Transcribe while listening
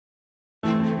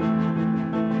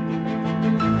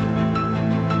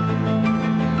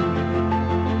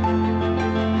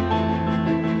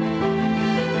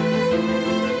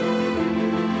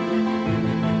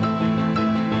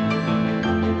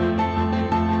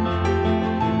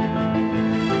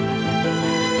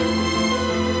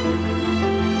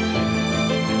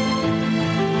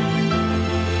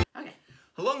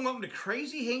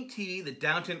Crazy Hate TV, the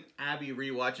Downton Abbey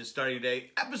Rewatch is starting today,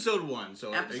 episode 1.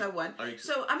 So episode 1.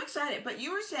 So I'm excited, but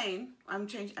you were saying, I'm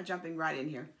jumping right in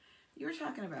here. You were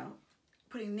talking about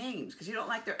putting names because you don't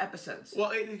like their episodes.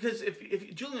 Well, because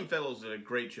if Julian Fellows did a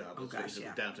great job with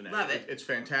Downton Abbey. Love it. It's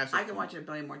fantastic. I can watch it a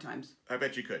billion more times. I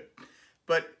bet you could.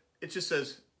 But it just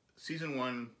says season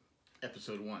 1,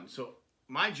 episode 1. So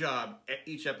my job at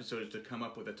each episode is to come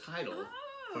up with a title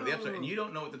for the episode, and you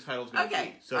don't know what the title is going to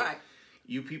be. So all right.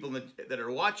 You people that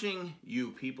are watching, you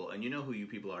people, and you know who you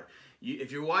people are.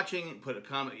 If you're watching, put a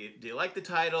comment. Do you like the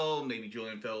title? Maybe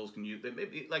Julian Fellows can use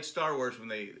maybe like Star Wars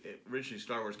when originally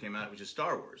Star Wars came out, it was just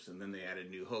Star Wars, and then they added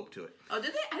New Hope to it. Oh,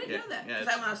 did they? I didn't know that. Because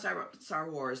I'm not a Star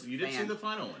Wars You did see the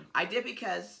final one. I did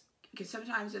because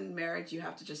sometimes in marriage you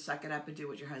have to just suck it up and do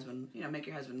what your husband, make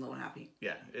your husband a little happy.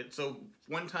 Yeah. So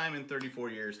one time in 34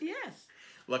 years. Yes.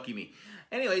 Lucky me.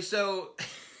 Anyway, so.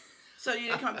 So you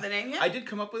didn't come up with a name yet? I did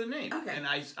come up with a name. Okay. And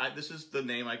this is the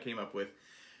name I came up with.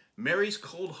 Mary's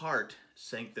cold heart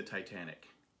sank the Titanic.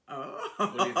 Oh.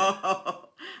 What do you think?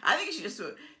 I think you should just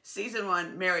do season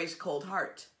 1, Mary's cold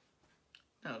heart.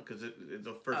 No, because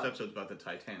the first episode's about the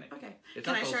Titanic. Okay. It's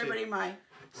Can I share everybody my...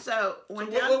 What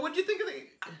did you think of the...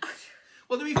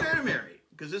 Well, to be fair to Mary,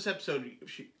 because this episode,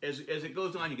 as it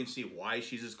goes on, you can see why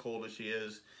she's as cold as she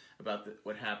is, about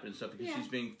what happened and stuff, because she's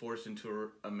being forced into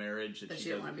a marriage that she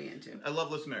didn't want to be into. A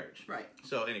loveless marriage. Right.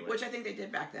 So anyway. Which I think they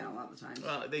did back then a lot of the times.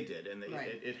 Well, they did, and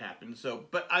it happened. So,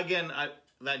 but again,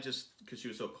 that just because she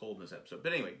was so cold in this episode.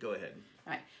 But anyway, go ahead.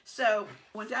 All right. So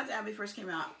when Downton Abbey first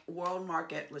came out, World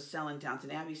Market was selling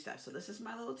Downton Abbey stuff. So this is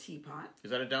my little teapot.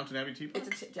 Is that a Downton Abbey teapot?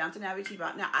 It's a Downton Abbey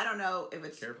teapot. Now I don't know if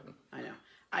it's. Careful. I know.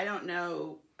 I don't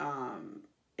know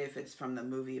if it's from the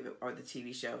movie or the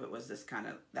TV show. If it was this kind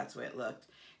of, that's the way it looked.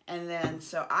 And then,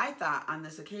 so I thought on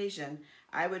this occasion,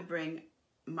 I would bring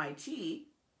my tea,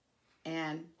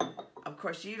 and of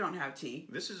course you don't have tea.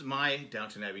 This is my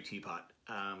Downton Abbey teapot.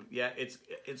 Yeah, it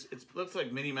looks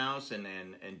like Minnie Mouse and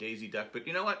Daisy Duck, but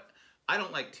you know what? I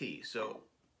don't like tea, so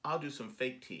I'll do some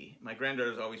fake tea. My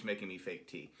granddaughter's always making me fake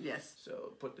tea. Yes.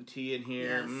 So put the tea in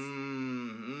here. Yes.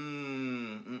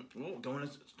 Oh, don't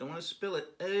want to spill it.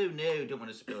 Oh no, don't want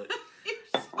to spill it. You're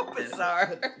so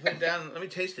bizarre. Put it down. Let me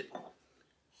taste it.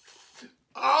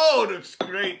 Oh, that's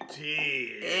great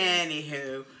tea.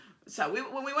 Anywho, so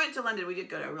when we went to London, we did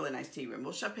go to a really nice tea room.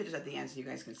 We'll show pictures at the end so you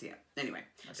guys can see it. Anyway,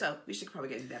 so we should probably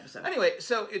get into the episode. Anyway,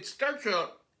 so it starts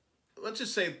out, let's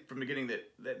just say from the beginning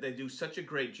that they do such a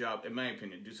great job, in my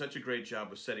opinion, do such a great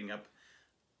job of setting up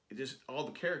just all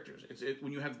the characters.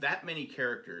 When you have that many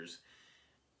characters,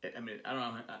 I mean, I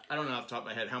don't know off the top of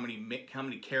my head how many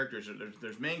characters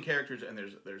there's main characters and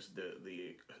there's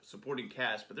the supporting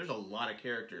cast, but there's a lot of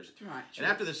characters. Right. And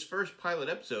after this first pilot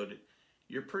episode,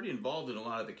 you're pretty involved in a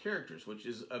lot of the characters, which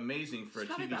is amazing for a TV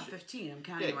show. Probably about 15. I'm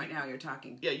counting right now. You're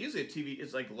talking. Yeah, usually a TV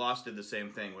is like Lost did the same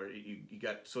thing where you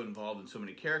got so involved in so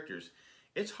many characters.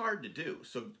 It's hard to do.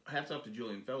 So hats off to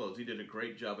Julian Fellows. He did a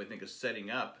great job, I think, of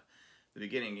setting up the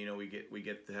beginning. We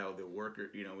get how the worker.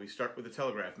 We start with a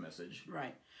telegraph message.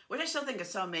 Right. Which I still think is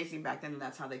so amazing back then, and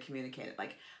that's how they communicated.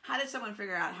 Like, how did someone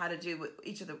figure out how to do with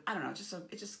each of the? I don't know. It's just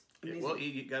amazing. Well,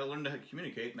 you got to learn to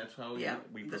communicate, and that's how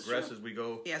we progress as we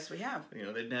go. Yes, we have. They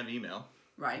didn't have email.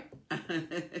 Right. Oh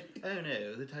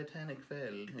no, the Titanic fell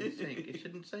and sank. It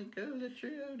shouldn't sink. Oh, that's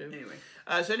true. Oh, no. Anyway.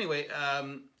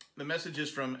 The message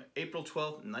is from April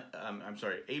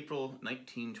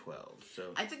 1912.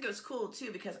 So I think it was cool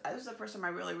too because this was the first time I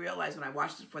really realized when I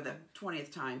watched it for the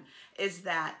 20th time is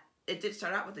that it did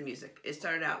start out with the music. It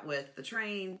started out with the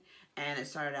train, and it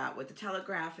started out with the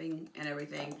telegraphing and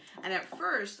everything. And at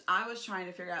first, I was trying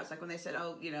to figure out. It's like when they said,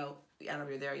 "Oh, I don't know if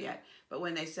you're there yet," but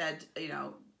when they said,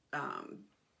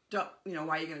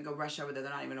 why are you going to go rush over there?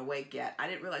 They're not even awake yet. I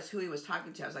didn't realize who he was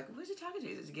talking to. I was like, who's he talking to?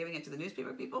 Is he giving it to the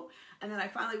newspaper people? And then I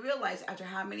finally realized after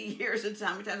how many years and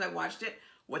how many times I watched it,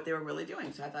 what they were really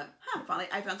doing. So I thought, finally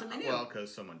I found something new. Well,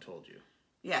 because someone told you.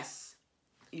 Yes,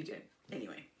 you did.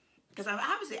 Anyway, because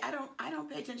obviously I don't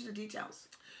pay attention to details.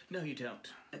 No, you don't.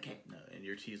 Okay. No, and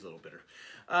your tea's a little bitter.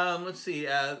 Let's see.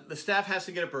 The staff has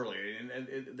to get up earlier,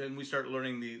 and then we start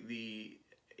learning the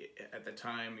at the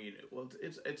time,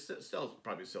 it's still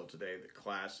probably still today, the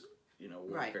class,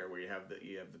 warfare, where you have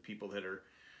the people that are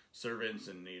servants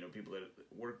and people that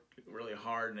work really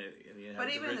hard, and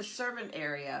but even the servant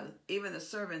area, even the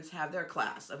servants have their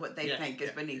class of what they think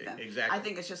is beneath them. Exactly. I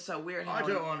think it's just so weird. I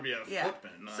don't want to be a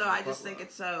footman. So I just think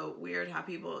it's so weird how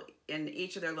people in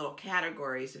each of their little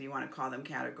categories, if you want to call them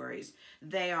categories,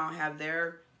 they all have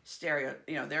their stereo,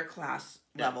 their class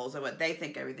levels and what they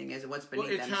think everything is and what's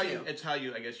beneath them too. It's how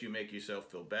you, I guess, you make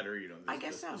yourself feel better. I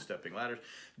guess so. The stepping ladders.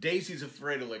 Daisy's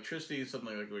afraid of electricity.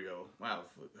 Something like we go, wow,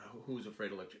 who's afraid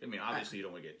of electricity? I mean, obviously you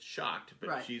don't want to get shocked, but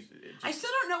I still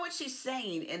don't know what she's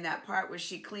saying in that part where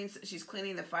she's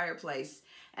cleaning the fireplace,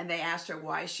 and they asked her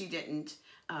why she didn't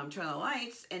turn the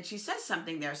lights, and she says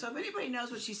something there. So if anybody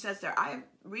knows what she says there, I have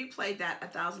replayed that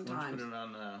 1,000 times. Put it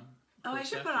on. I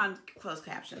should put on closed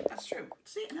caption. That's true.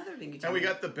 See, another thing you tell me. And we me.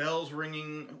 got the bells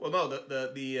ringing. Well, no,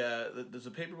 does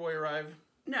the paperboy arrive?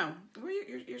 No,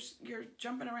 you're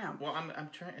jumping around. Well, I'm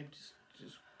trying. I'm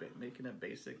just making a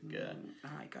basic.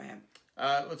 All right, go ahead.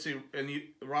 Let's see. And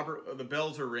Robert, the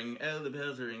bells are ringing. Oh, the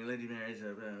bells are ringing. Lady Mary's.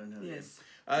 Yes.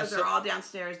 Because they're all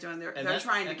downstairs doing they're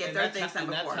trying to get their things done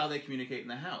before. And that's how they communicate in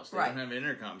the house. They don't have an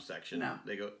intercom section. No.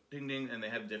 They go ding ding, and they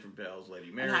have different bells.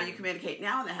 Lady Mary. And how you communicate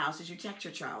now in the house is you text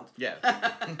your child. Yeah.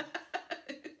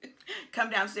 Come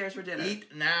downstairs for dinner.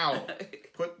 Eat now.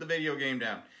 Put the video game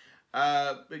down.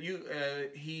 But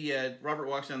Robert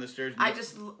walks down the stairs.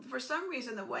 For some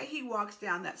reason, the way he walks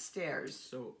down that stairs.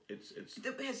 So it's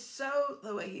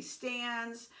the way he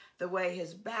stands, the way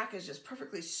his back is just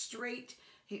perfectly straight.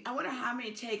 I wonder how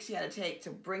many takes he had to take to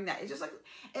bring that. It's just like,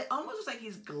 it almost looks like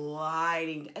he's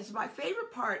gliding. It's my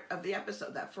favorite part of the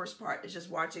episode, that first part, is just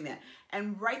watching that.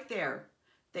 And right there,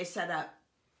 they set up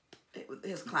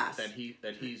his class.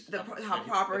 How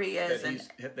proper he is. That he's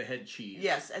the head cheese.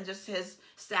 Yes, and just his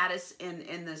status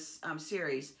in this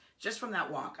series, just from that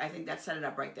walk. I think that set it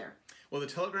up right there. Well, the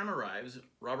telegram arrives,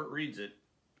 Robert reads it,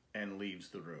 and leaves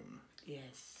the room.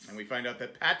 Yes. And we find out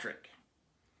that Patrick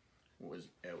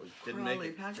didn't make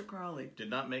it. Patrick Crawley did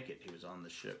not make it. He was on the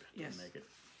ship. Yes. Didn't make it.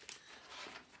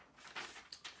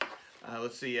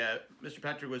 Let's see. Mr.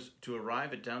 Patrick was to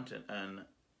arrive at Downton, and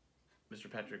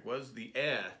Mr. Patrick was the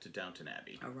heir to Downton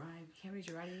Abbey. Arrive. Can't read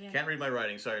your writing yet. Can't read my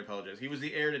writing. Sorry, I apologize. He was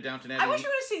the heir to Downton Abbey. I wish we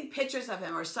would have seen pictures of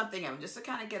him or something of him, just to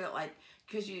kind of get it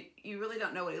because you really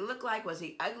don't know what he looked like. Was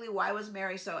he ugly? Why was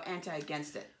Mary so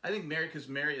against it? I think because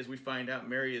Mary, as we find out,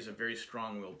 Mary is a very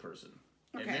strong-willed person.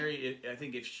 Okay. And Mary, I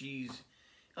think if she's...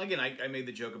 Again, I made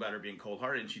the joke about her being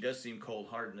cold-hearted, and she does seem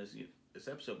cold-hearted in this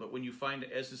episode, but when you find,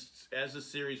 as the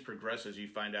series progresses, you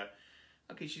find out,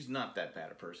 okay, she's not that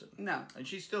bad a person. No. And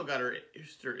she's still got her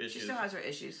issues. She still has her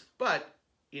issues. But,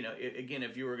 again,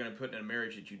 if you were going to put in a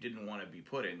marriage that you didn't want to be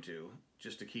put into,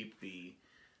 just to keep the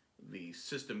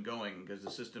system going, because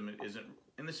the system isn't...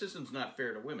 And the system's not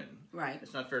fair to women. Right.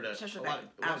 It's not fair to Especially a lot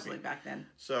of people. back then.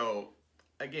 So...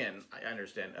 Again, I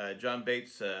understand. John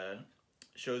Bates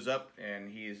shows up, and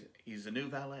he's the new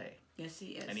valet. Yes, he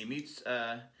is. And he meets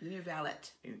the new valet.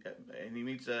 And he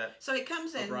meets So he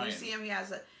comes in. O'Brien. You see him. He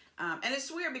has and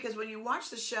it's weird because when you watch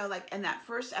the show, like in that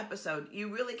first episode,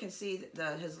 you really can see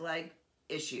his leg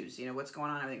issues. What's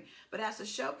going on and everything. But as the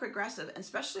show progresses, and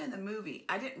especially in the movie,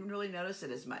 I didn't really notice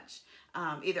it as much.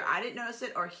 Either I didn't notice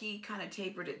it, or he kind of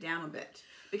tapered it down a bit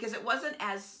because it wasn't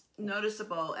as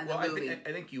noticeable in the movie.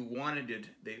 I think you wanted it.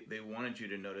 They wanted you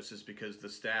to notice this because the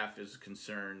staff is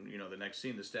concerned. The next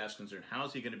scene, the staff's concerned. How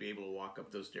is he going to be able to walk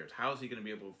up those stairs? How is he going to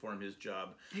be able to perform his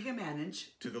job? He can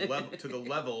manage to the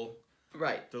level,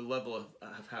 right? The level of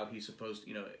how he's supposed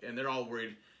to. And they're all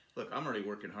worried. Look, I'm already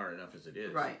working hard enough as it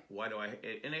is. Right. Why do I?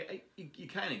 And you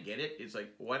kind of get it. It's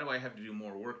like, why do I have to do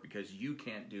more work because you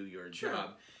can't do your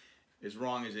job? As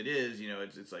wrong as it is,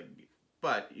 it's like.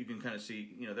 But you can kind of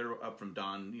see, they're up from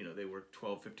dawn. They work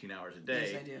 12, 15 hours a day.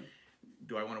 Yes, I do.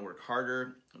 Do I want to work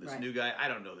harder? This new guy, I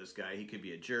don't know this guy. He could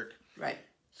be a jerk. Right.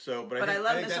 So, but I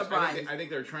love Miss O'Brien. I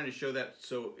think they're trying to show that.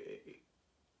 So,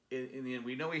 in the end,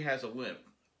 we know he has a limp,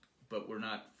 but we're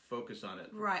not focused on it.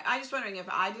 Right. I'm just wondering if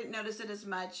I didn't notice it as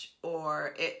much,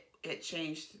 or it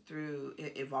changed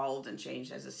it evolved and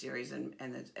changed as the series and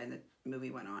the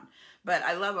movie went on. But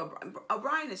I love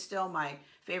O'Brien is still my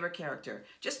favorite character,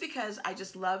 just because I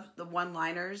just love the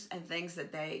one-liners and things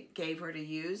that they gave her to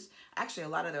use. Actually, a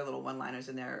lot of their little one-liners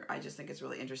in there, I just think it's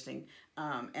really interesting.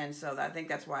 And so I think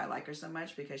that's why I like her so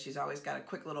much, because she's always got a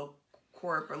quick little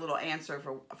quirk or little answer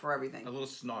for everything. A little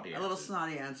snotty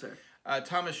answer.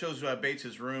 Thomas shows Bates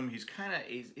his room. He's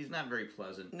not very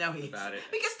pleasant. No, he's about it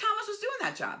because Thomas was doing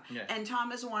that job, and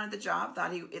Thomas wanted the job.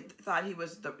 Thought he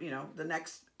was the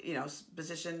next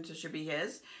position should be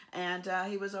his, and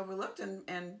he was overlooked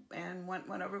and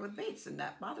went over with Bates, and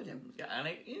that bothered him. Yeah, and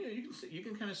you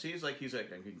can kind of see he's like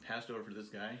I'm being passed over for this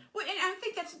guy. Well, and I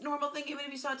think that's a normal thing. Even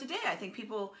if you saw it today, I think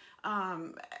people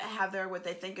have what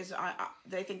they think is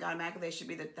they think automatically they should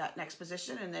be that next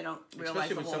position, and they don't realize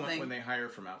the whole thing when they hire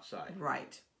from outside.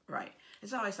 Right.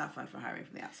 It's always not fun for hiring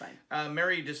from the outside.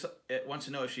 Mary just wants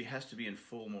to know if she has to be in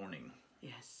full mourning.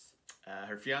 Yes.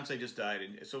 Her fiance just died,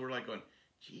 and so we're like going,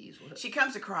 Jeez, what? She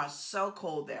comes across so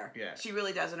cold there. Yeah. She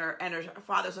really does, and her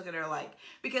father's looking at her like,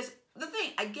 because the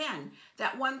thing again,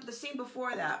 the scene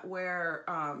before that where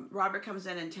Robert comes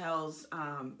in and tells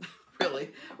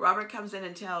Robert comes in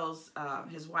and tells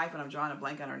his wife, and I'm drawing a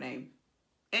blank on her name.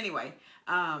 Anyway,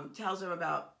 tells him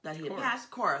about that he had passed.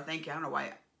 Cora, thank you. I don't know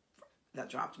why that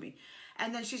dropped me.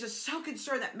 And then she's just so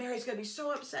concerned that Mary's going to be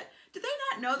so upset. Did they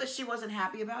not know that she wasn't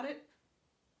happy about it?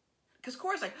 Because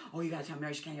Cora's like, oh, you got to tell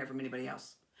Mary she can't hear from anybody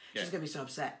else. She's going to be so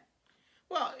upset.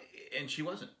 Well, and she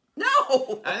wasn't.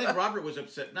 No! I think Robert was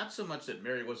upset, not so much that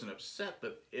Mary wasn't upset,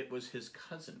 but it was his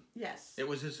cousin. Yes. It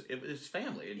was his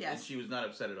family, and she was not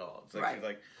upset at all. It's like, she's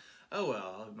like, oh,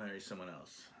 well, I'll marry someone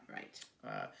else. Right.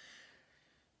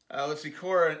 Let's see,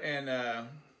 Cora and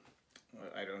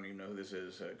I don't even know who this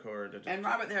is. Cora and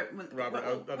Robert.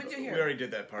 Robert. What did you hear? We already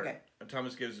did that part. Okay.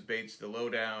 Thomas gives Bates the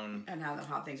lowdown and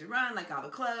how things are run, like all the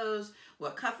clothes,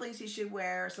 what cufflinks he should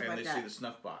wear, stuff like that. And they see the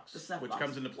snuff box, which box.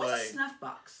 comes into play. What's a snuff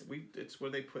box? It's where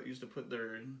they used to put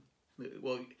their.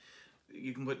 Well,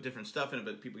 you can put different stuff in it,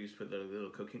 but people used to put their little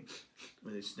cocaine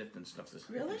where they sniffed and stuff.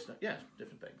 Really? Yeah,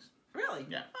 different things. Really?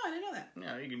 Yeah. Oh, I didn't know that.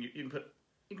 Yeah, you can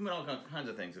put all kinds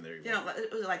of things in there. Was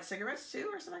it like cigarettes too,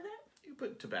 or something like that? You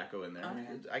put tobacco in there. Okay.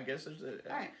 I guess there's a.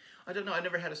 All right. I don't know. I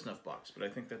never had a snuff box, but I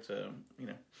think that's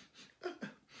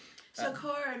So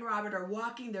Cora and Robert are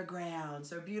walking their grounds.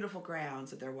 They're beautiful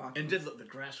grounds that they're walking. And the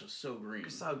grass was so green.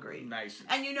 So green. Nice.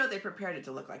 And they prepared it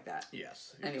to look like that.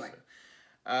 Yes. Anyway.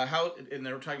 And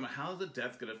they were talking about how the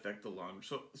death could affect the long.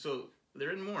 So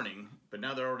they're in mourning, but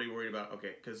now they're already worried about,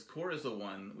 because Cora's the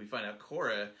one, we find out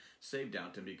Cora saved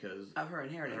Downton because of her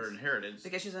inheritance.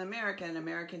 Because she's an American, and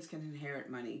Americans can inherit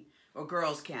money. Or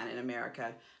girls can in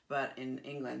America, but in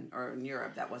England or in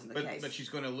Europe, that wasn't the case. But she's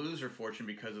going to lose her fortune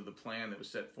because of the plan that was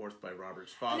set forth by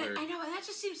Robert's father. And I know, and that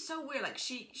just seems so weird. Like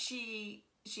he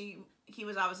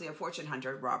was obviously a fortune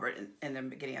hunter, Robert, in the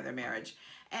beginning of their marriage,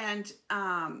 and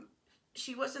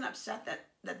she wasn't upset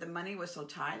that the money was so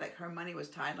tied, like her money was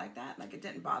tied like that, like it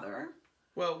didn't bother her.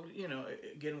 Well,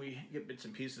 again, we get bits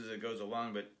and pieces as it goes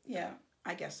along, but yeah.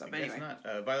 I guess so, but anyway. Not.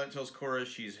 Violet tells Cora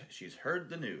she's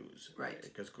heard the news. Right.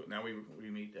 Because now we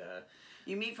meet...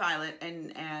 you meet Violet,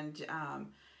 and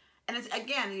it's,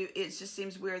 again, it just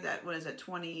seems weird that,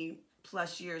 20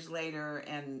 plus years later,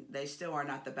 and they still are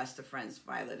not the best of friends,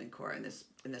 Violet and Cora, in this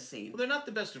scene. Well, they're not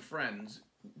the best of friends,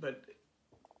 but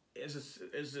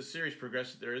as the series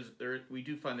progresses, we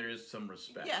do find there is some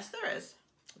respect. Yes, there is.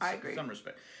 I agree. Some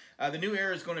respect. The new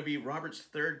heir is going to be Robert's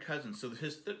third cousin. So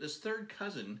this third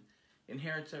cousin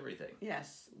inherits everything.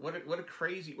 Yes. What a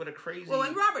crazy. Well,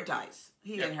 when Robert dies,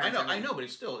 he inherits everything. I know, but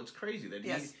it's crazy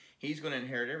that he's going to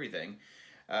inherit everything.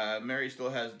 Mary still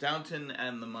has Downton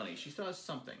and the money. She still has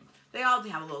something. They all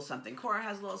have a little something. Cora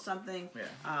has a little something.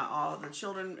 Yeah. All the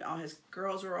children, all his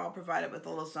girls were all provided with a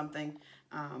little something.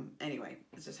 Anyway,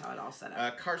 this is how it all set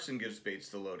up. Carson gives Bates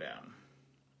the lowdown.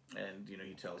 And,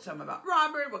 he tells him about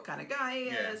Robert, what kind of guy he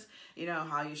is,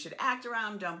 how you should act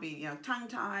around him, don't be,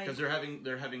 tongue-tied. Because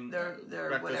they're having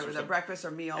breakfast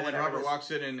or meal, and whatever. And Robert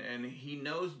walks in and he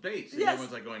knows Bates. And yes.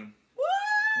 everyone's like going,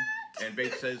 what? And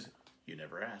Bates says, you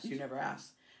never asked. You never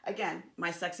asked. Again,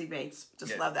 my sexy Bates.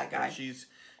 Just love that guy. She's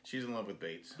in love with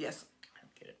Bates. Yes. I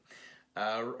get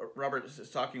it. Robert is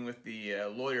talking with the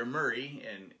lawyer Murray,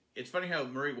 and it's funny how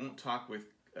Murray won't talk with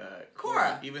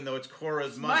Cora, even though it's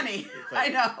Cora's money. It's like,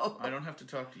 I know. I don't have to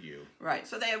talk to you. Right.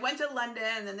 So they went to London,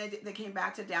 and then they came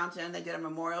back to Downton. They did a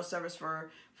memorial service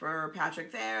for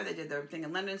Patrick there. They did their thing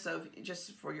in London. So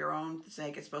just for your own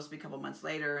sake, it's supposed to be a couple months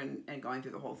later, and going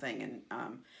through the whole thing.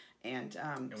 And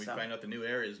we find out the new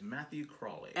heir is Matthew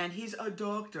Crawley, and he's a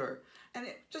doctor. And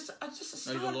it just a he's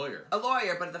a lawyer. A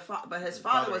lawyer, but his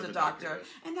father was a doctor,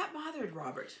 and that bothered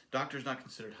Robert. Doctor's not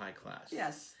considered high class.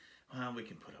 Yes. Well, we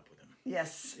can put up with him.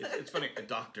 Yes. It's funny, a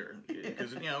doctor,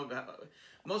 because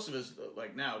most of us,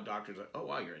 like now, doctors are, oh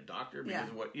wow, you're a doctor, because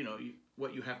of what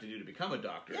you have to do to become a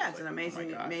doctor. Yeah, it's an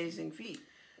amazing feat.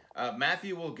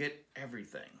 Matthew will get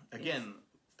everything. Again,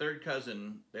 third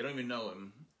cousin, they don't even know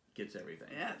him, gets everything.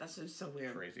 Yeah, that's just so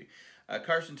weird. Crazy.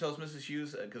 Carson tells Mrs.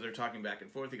 Hughes, because they're talking back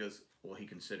and forth, he goes, well, he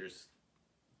considers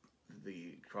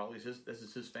the Crawleys, this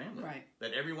is his family. Right.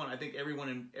 That I think everyone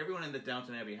in the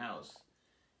Downton Abbey house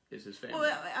is his family.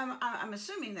 Well, I'm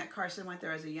assuming that Carson went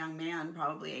there as a young man,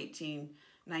 probably 18,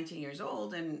 19 years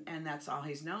old, and that's all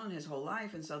he's known his whole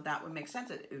life, and so that would make sense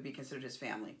that it would be considered his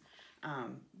family.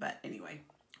 But anyway.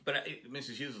 But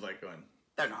Mrs. Hughes is like going,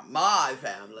 they're not my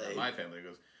family. Not my family. He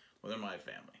goes, well, they're my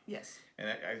family. Yes. And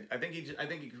I think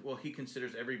he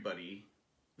considers everybody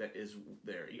that is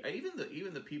there,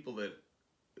 even the people that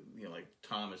like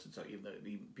Thomas and stuff, even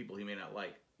the people he may not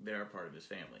like, they are part of his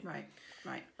family. Right.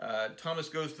 Right. Thomas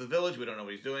goes to the village. We don't know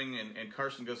what he's doing, and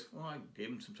Carson goes, "Well, I gave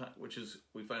him some time," which is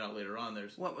we find out later on.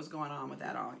 There's what was going on with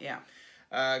that all. Yeah.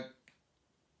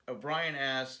 O'Brien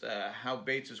asked how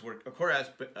Bates is working. Cora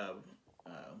asked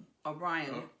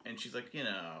O'Brien, and she's like, you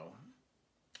know,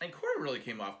 and Cora really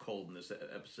came off cold in this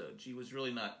episode. She was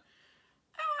really not.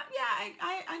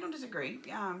 I don't disagree.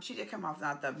 She did come off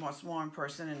not the most warm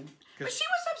person, but she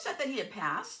was upset that he had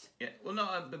passed. Yeah, well, no,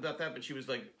 about that, but she was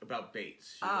like about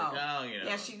Bates. She was like, oh, you know,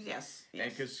 yeah, yes. And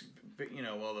because you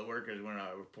know, well, the workers were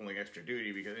pulling extra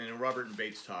duty because Robert and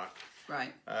Bates talk.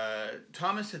 Right.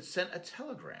 Thomas had sent a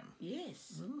telegram.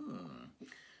 Yes.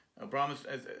 O'Brien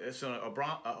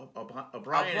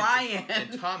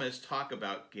and Thomas talk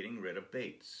about getting rid of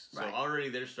Bates. So already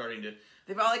they're starting to.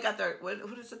 They've already got their what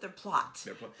is it? Their plot.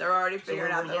 They're already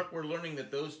figured out. We're learning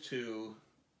that those two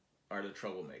are the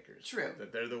troublemakers. True.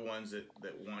 That they're the ones that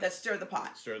want that stir the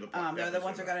pot. Stir the pot. They're the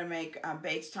ones who are going to make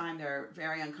Bates' time. They're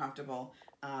very uncomfortable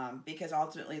because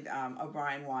ultimately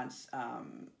O'Brien wants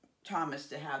Thomas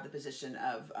to have the position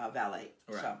of valet.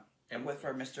 Right. So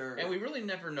for Mr. And we really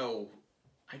never know.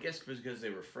 I guess because they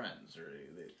were friends, or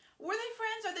were they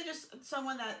friends? Or are they just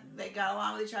someone that they got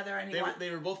along with each other? And they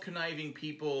were both conniving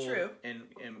people. True. And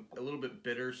a little bit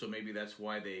bitter, so maybe that's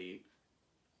why they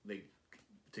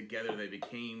together they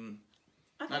became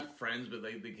not friends, but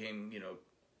they became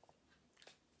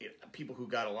people who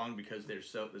got along because they're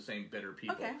the same bitter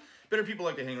people. Okay. Bitter people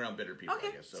like to hang around bitter people. Okay,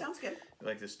 I guess. So sounds good.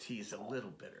 Like this tea is a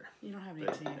little bitter. You don't have any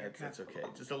tea in your cup. That's okay.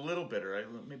 Just a little bitter.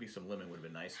 Maybe some lemon would have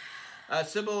been nice.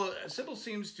 Sybil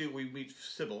seems to. We meet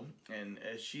Sybil, and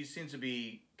she seems to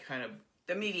be kind of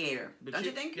the mediator. Don't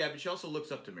you think? Yeah, but she also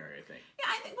looks up to Mary, I think. Yeah,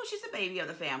 I think. Well, she's the baby of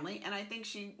the family, and I think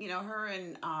she, her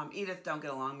and Edith don't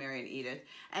get along. Mary and Edith,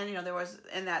 and there was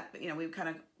in that we kind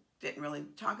of didn't really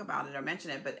talk about it or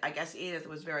mention it, but I guess Edith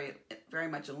was very, very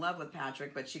much in love with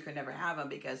Patrick, but she could never have him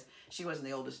because she wasn't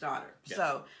the oldest daughter. Yes.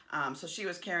 So she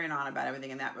was carrying on about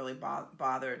everything, and that really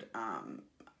bothered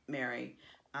Mary.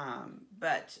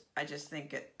 But I just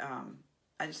think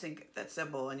that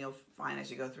Sybil, and you'll find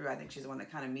as you go through, I think she's the one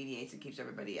that kind of mediates and keeps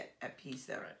everybody at peace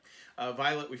there. Right.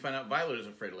 Violet, we find out Violet is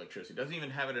afraid of electricity. Doesn't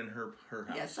even have it in her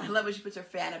house. Yes, I love when she puts her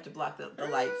fan up to block the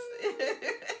lights.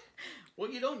 Well,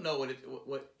 you don't know what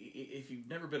if you've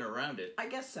never been around it. I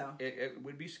guess so. It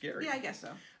would be scary. Yeah, I guess so.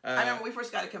 I remember when we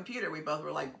first got a computer, we both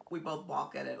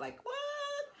balked at it, like, what?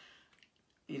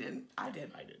 You didn't? I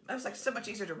did. That was like so much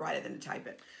easier to write it than to type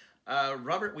it.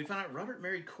 We found out Robert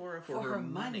married Cora for her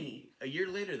money. A year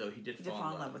later, though, he did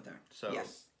fall in love with her. So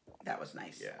yes, that was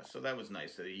nice. Yeah, so that was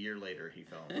nice that a year later he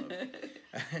fell in love.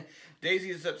 Daisy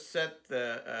is upset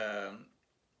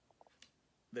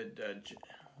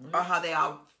how they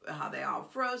all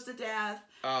froze to death.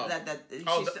 Oh,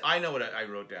 I know what I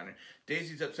wrote down here.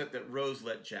 Daisy's upset that Rose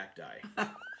let Jack die.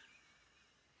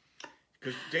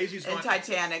 Because Daisy's in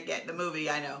Titanic, the movie,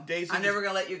 I know. I'm never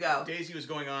gonna let you go. Daisy was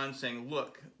going on saying,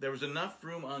 "Look, there was enough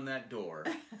room on that door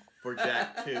for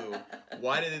Jack too.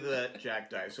 Why did they let Jack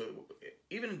die?" So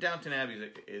even Downton Abbey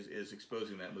is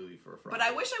exposing that movie for a fraud. But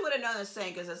I wish I would have known this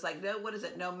saying, because it's like, what is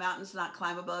it? No mountain's not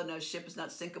climbable, no ship is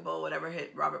not sinkable, whatever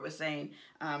Robert was saying.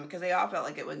 Because they all felt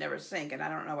like it would never sink, and I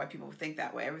don't know why people think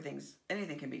that way.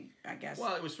 Anything can be, I guess.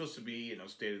 Well, it was supposed to be,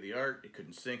 state of the art. It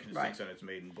couldn't sink, and it sinks on its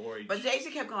maiden voyage. But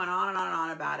Daisy kept going on and on and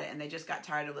on about it, and they just got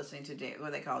tired of listening to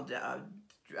what they called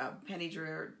Penny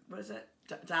Drew. What is it?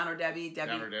 Downer Debbie.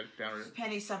 Downer.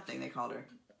 Penny something they called her.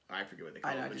 I forget what they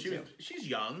call her, but she's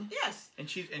young. Yes, and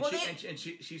she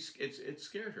it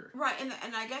scared her. Right, and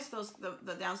I guess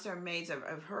the downstairs maids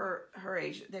of her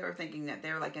age, they were thinking that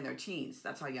they were like in their teens.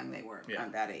 That's how young they were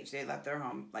at that age. They left their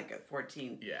home like at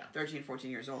 13, 14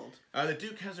 years old. The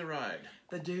Duke has arrived.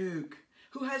 The Duke,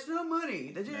 who has no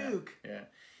money. The Duke. Yeah.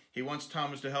 He wants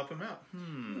Thomas to help him out.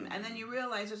 And then you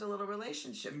realize there's a little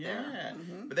relationship there. Yeah.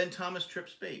 But then Thomas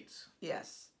trips Bates.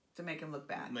 Yes, to make him look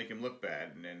bad.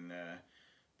 And then.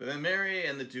 But then Mary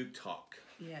and the Duke talk.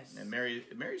 Yes. And Mary's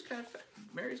kind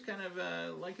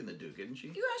of liking the Duke, isn't she?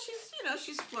 Yeah,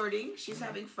 she's flirting. She's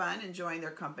having fun, enjoying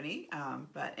their company.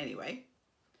 But anyway.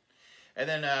 And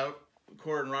then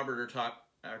Cora and Robert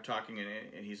are talking,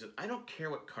 and he says, "I don't care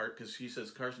what because he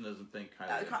says Carson doesn't think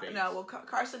highly of Bates." No, well,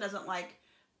 Carson doesn't like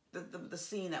the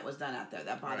scene that was done out there.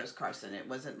 That bothers Carson. It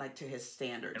wasn't like to his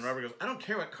standards. And Robert goes, "I don't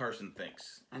care what Carson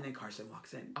thinks." And then Carson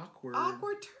walks in. Awkward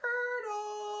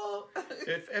turtle.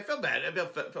 It felt bad. It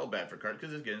felt bad for Carson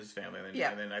because again, his family.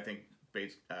 And then I think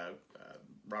Bates,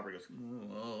 Robert goes,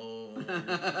 "Oh."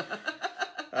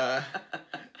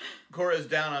 Cora's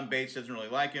down on Bates, doesn't really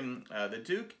like him. The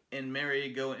Duke and Mary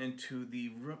go into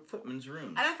the footman's room.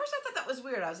 And at first I thought that was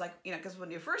weird. I was like, because when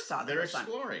you first saw them, they're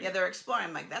exploring. Yeah, they're exploring.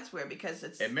 I'm like, that's weird because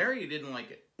it's. And Mary didn't like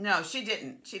it. No, she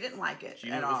didn't. She didn't like it. She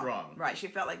knew it was wrong. Right. She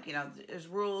felt like there's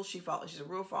rules. She's a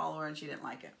rule follower, and she didn't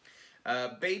like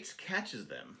it. Bates catches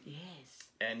them. Yes.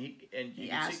 And he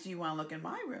asked, "Do you want to look in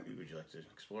my room? Would you like to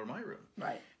explore my room?"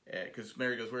 Right. Because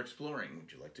Mary goes, "We're exploring.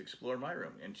 Would you like to explore my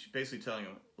room?" And she's basically telling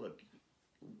him, "Look,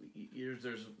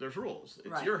 there's rules.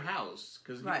 It's your house."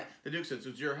 Because the Duke says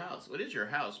it's your house. Well, it is your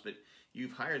house, but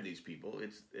you've hired these people.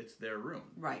 It's their room.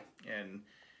 Right. And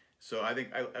so I think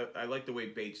I like the way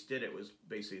Bates did it. Was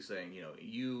basically saying,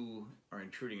 you are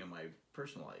intruding on my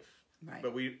personal life. Right.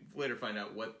 But we later find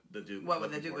out what the Duke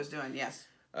was doing. Yes.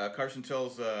 Carson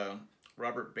tells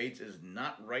Robert Bates is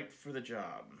not right for the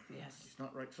job. Yes. He's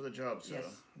not right for the job, so yes.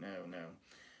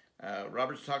 No.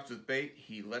 Roberts talks with Bates.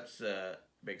 He lets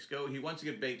Bates go. He wants to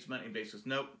give Bates money, and Bates says,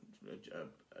 nope,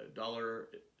 a dollar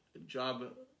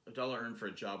earned for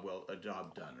a job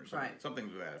done, or something, something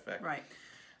to that effect. Right.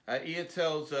 Ia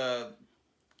tells the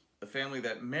family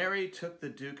that Mary took the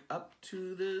Duke up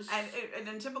to this. And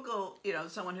in typical,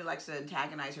 someone who likes to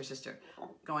antagonize her sister,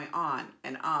 going on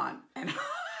and on and on.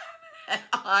 And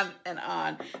on and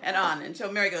on and on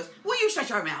until Mary goes, "Will you shut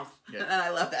your mouth?" Yeah. And I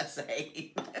love that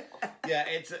saying. Yeah,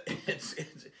 it's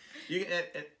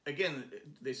again,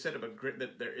 they set up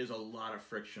that there is a lot of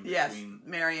friction between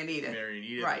Mary and Edith.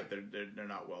 Right. That they're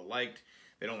not well liked.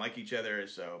 They don't like each other.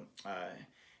 So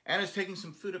Anna's taking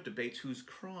some food up to Bates, who's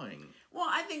crying. Well,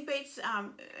 I think Bates,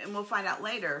 and we'll find out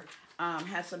later,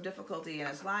 had some difficulty in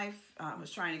his life.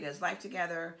 Was trying to get his life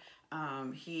together.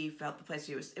 He felt the place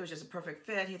it was just a perfect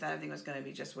fit. He thought everything was going to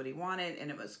be just what he wanted,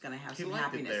 and it was going to have some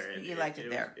happiness. He liked it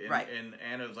there, right? And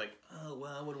Anna was like, "Oh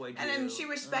well, what do I do?" And then she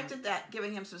respected that,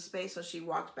 giving him some space. So she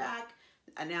walked back,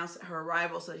 announced her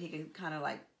arrival, so that he could kind of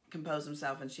like compose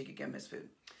himself, and she could give him his food.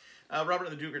 Robert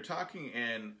and the Duke are talking,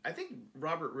 and I think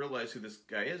Robert realized who this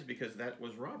guy is because that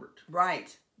was Robert.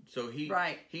 Right. So he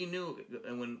knew,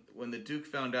 and when the Duke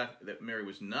found out that Mary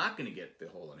was not going to get the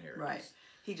whole inheritance, right.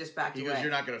 He just backed away. He goes,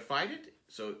 "You're not going to fight it?"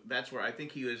 So that's where I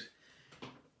think he was.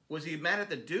 Was he mad at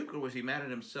the Duke, or was he mad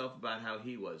at himself about how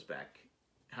he was back?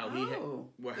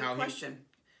 Good question.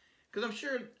 Because I'm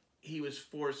sure he was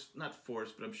not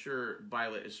forced, but I'm sure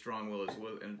Violet is strong-willed as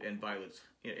well, and Violet's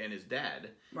and his dad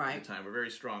at the time were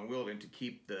very strong-willed and to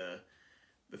keep the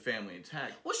family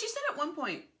intact. Well, she said at one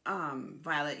point,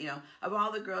 Violet, of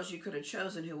all the girls you could have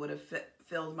chosen who would have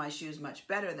filled my shoes much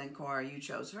better than Cora, you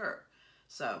chose her.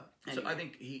 So anyway. So I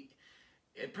think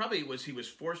it probably was he was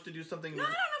forced to do something. No, I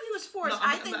don't know if he was forced.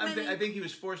 No, I think he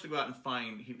was forced to go out and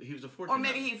find. He was a fortune. Or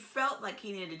maybe he felt like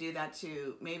he needed to do that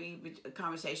too. Maybe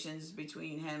conversations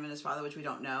between him and his father, which we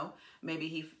don't know. Maybe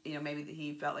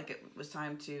he felt like it was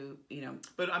time to.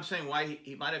 But I'm saying why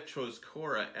he might have chose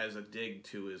Cora as a dig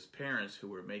to his parents who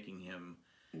were making him.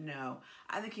 No,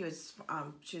 I think he was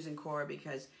choosing Cora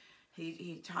because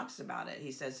he talks about it.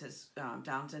 He says his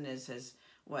Downton is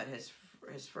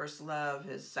his first love,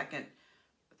 his second,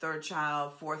 third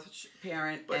child, fourth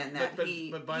parent, and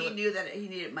he knew that he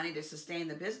needed money to sustain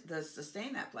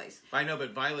sustain that place. I know,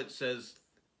 but Violet says,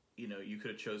 you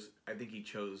could have chose. I think he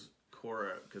chose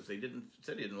Cora because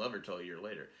said he didn't love her till a year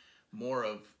later. More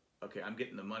of I'm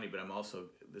getting the money, but I'm also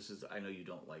I know you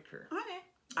don't like her. Okay,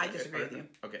 I disagree with you.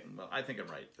 Okay, well I think I'm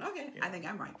right. Okay, I think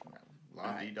I'm right.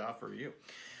 La-dee-da for you.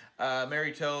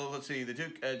 Mary let's see, the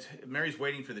Duke. Mary's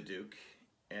waiting for the Duke.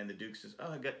 And the Duke says,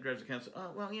 "Oh, I grabs the council.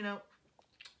 Oh, well,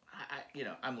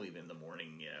 I'm leaving in the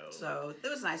morning. So it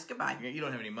was nice. Goodbye. You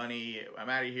don't have any money. I'm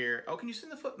out of here. Oh, can you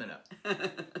send the footman up?"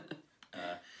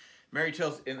 Mary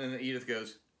tells, and then Edith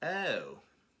goes, "Oh,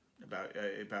 about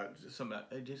some.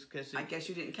 I guess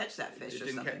you didn't catch that fish or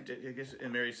something."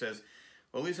 And Mary says,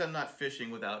 "Well, at least I'm not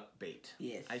fishing without bait."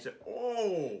 Yes. I said,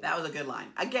 "Oh, that was a good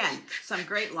line. Again, some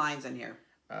great lines in here."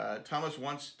 Thomas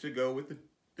wants to go with the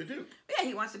Duke. Yeah,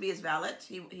 he wants to be his valet.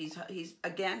 He's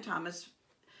again, Thomas,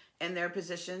 in their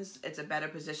positions. It's a better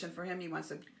position for him. He wants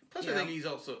to. Plus, I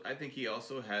think he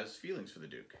also has feelings for the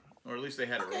Duke, or at least they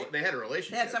had a relationship.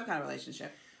 They had some kind of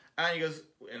relationship. And he goes,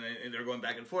 and they're going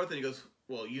back and forth. And he goes,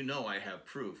 "Well, I have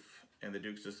proof." And the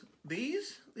Duke says,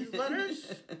 "These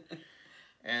letters."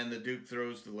 And the Duke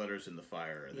throws the letters in the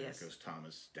fire, and there goes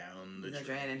Thomas down the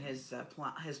drain. And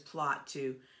his plot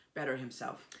to better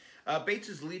himself. Bates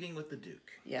is leaving with the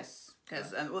Duke. Yes,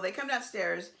 because they come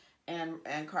downstairs and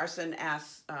Carson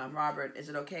asks Robert, "Is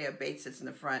it okay if Bates sits in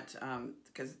the front?"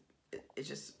 Because it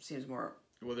just seems more.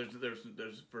 Well,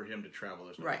 there's for him to travel.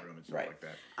 There's no room and stuff like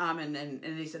that. And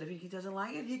he said if he doesn't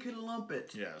like it, he could lump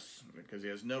it. Yes, because he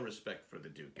has no respect for the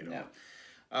Duke at all.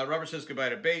 Robert says goodbye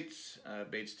to Bates.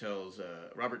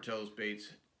 Robert tells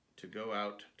Bates to go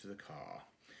out to the car.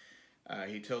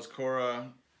 He tells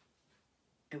Cora...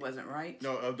 It wasn't right?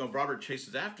 No, Robert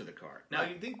chases after the car. Now,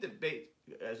 Right. you think that Bates,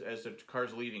 as the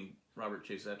car's leaving, Robert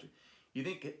chases after... You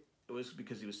think it was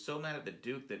because he was so mad at the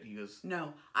Duke that he was...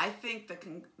 No, I think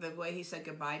the way he said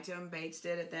goodbye to him, Bates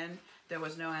did it then, there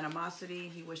was no animosity.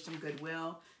 He wished him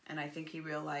goodwill, and I think he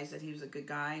realized that he was a good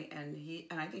guy, and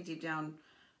I think deep down,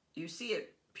 you see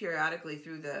it periodically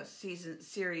through the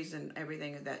series and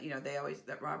everything that,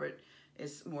 that Robert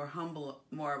is more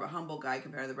of a humble guy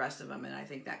compared to the rest of them, and I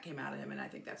think that came out of him, and I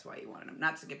think that's why he wanted him,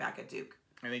 not to get back at Duke.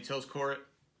 And he tells Cora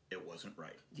it wasn't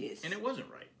right. Yes. And it wasn't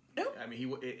right. Nope. I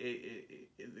mean,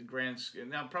 the grand...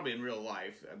 Now, probably in real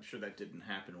life, I'm sure that didn't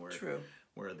happen where... True.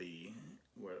 Where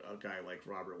a guy like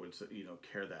Robert would,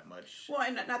 care that much. Well,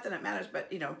 and not that it matters, but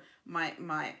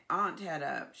my aunt had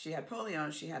polio,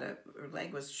 and her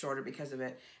leg was shorter because of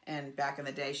it. And back in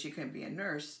the day, she couldn't be a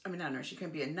nurse. I mean, not a nurse. She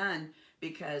couldn't be a nun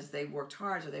because they worked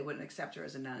hard, so they wouldn't accept her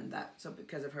as a nun.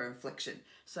 Because of her affliction.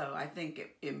 So I think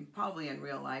probably in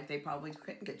real life, they probably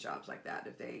couldn't get jobs like that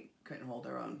if they couldn't hold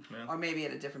their own, or maybe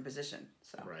at a different position.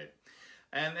 So right.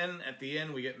 And then at the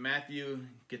end, we get Matthew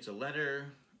gets a letter.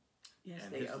 Yes,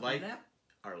 and they his opened life, it up.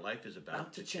 Our life is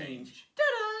about to change. Dun,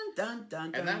 dun,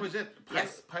 dun, dun. And that was it.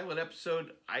 Yes. Pilot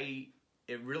episode.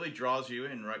 It really draws you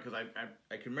in, right? Because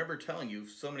I can remember telling you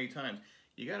so many times,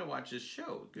 you got to watch this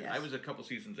show. Yes. I was a couple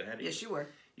seasons ahead of you. Yes, you were.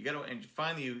 You got to, and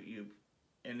finally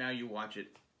and now you watch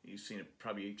it. You've seen it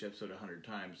probably each episode 100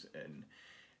 times, and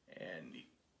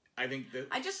I think that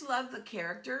I just love the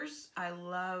characters. I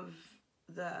love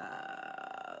the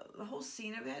whole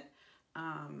scene of it.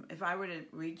 If I were to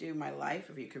redo my life,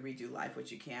 if you could redo life,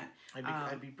 which you can't,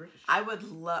 I'd be British. I would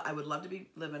love to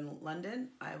live in London.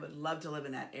 I would love to live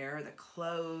in that era. The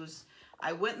clothes.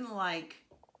 I wouldn't like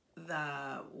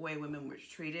the way women were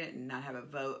treated and not have a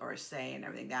vote or a say and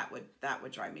everything. That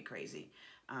would drive me crazy.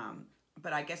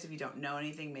 But I guess if you don't know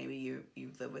anything, maybe you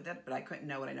live with it. But I couldn't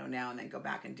know what I know now and then go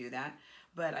back and do that.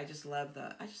 But I just love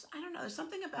I don't know. There's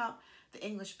something about the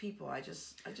English people. I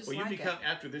just well, like it.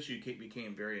 After this, you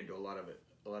became very into a lot of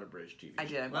British TV. I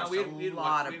did. I watched a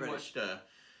lot of British. We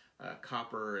watched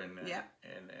Copper and yep.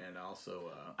 and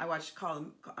also I watched Call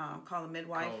the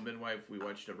Midwife. Call the Midwife. We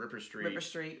watched Ripper Street. Ripper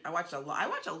Street. I watch a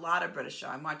lot of British show.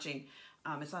 I'm watching.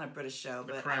 It's not a British show,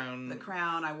 but The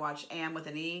Crown. I watch Anne with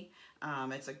an E.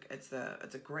 It's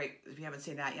a great. If you haven't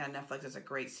seen that yet on Netflix, it's a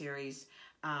great series.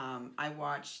 I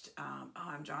watched.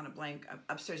 I'm drawing a blank.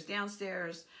 Upstairs,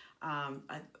 Downstairs.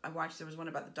 I watched. There was one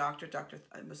about the doctor.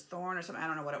 It was Thorne or something. I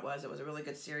don't know what it was. It was a really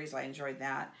good series. I enjoyed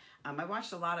that. I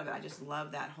watched a lot of it. I just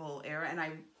love that whole era. And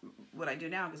what I do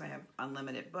now, because I have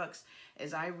unlimited books,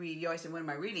 is I read. You always say, "What am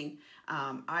I reading?"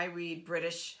 I read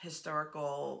British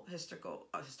historical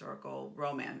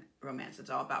romance. It's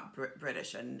all about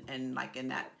British and like in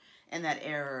that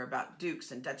era about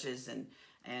dukes and duchess and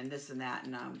this and that.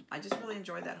 And I just really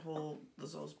enjoyed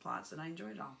those plots, and I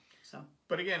enjoyed it all. So.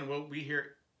 But again, we'll be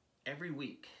here every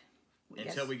week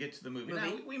until we get to the movie.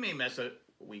 Now, we may mess a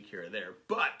week here or there,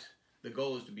 but the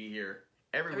goal is to be here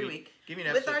every week. Give me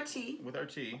an episode. With our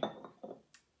tea.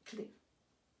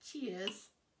 Cheers.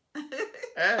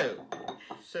 Oh,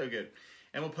 so good.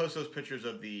 And we'll post those pictures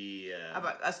of the...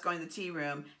 about us going to the tea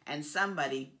room and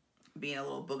somebody being a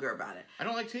little booger about it. I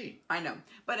don't like tea. I know.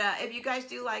 But if you guys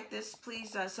do like this,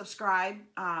 please subscribe.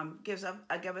 Give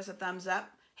us a thumbs up.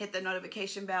 Hit the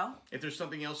notification bell. If there's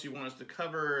something else you want us to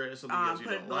cover, something else you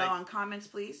put don't it below on comments,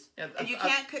 please. Yeah, if you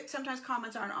can't, sometimes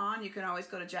comments aren't on. You can always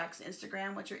go to Jack's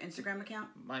Instagram. What's your Instagram account?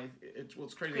 It's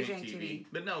Crazy TV.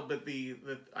 But no,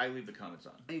 I leave the comments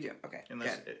on. You do? Okay.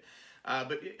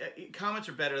 But comments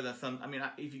are better than thumbs. I mean,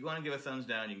 if you want to give a thumbs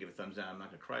down, you can give a thumbs down. I'm not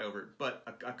going to cry over it. But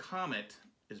a comment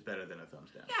is better than a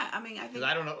thumbs down. Yeah, I mean, I think... Because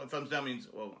I don't know what thumbs down means.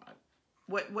 Well...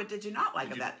 What did you not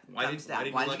like of that thumbs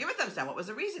down? Why did you give a thumbs down? What was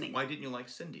the reasoning? Why didn't you like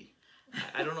Cyndi?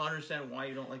 I don't understand why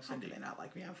you don't like Cyndi. How can they not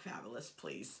like me? I'm fabulous,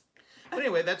 please. But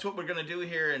anyway, that's what we're going to do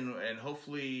here, and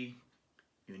hopefully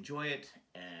you enjoy it,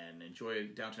 and enjoy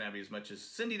Downton Abbey as much as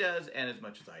Cyndi does, and as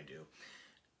much as I do.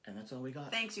 And that's all we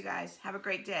got. Thanks, you guys. Have a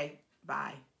great day.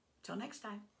 Bye. Till next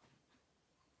time.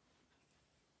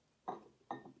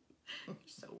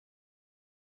 So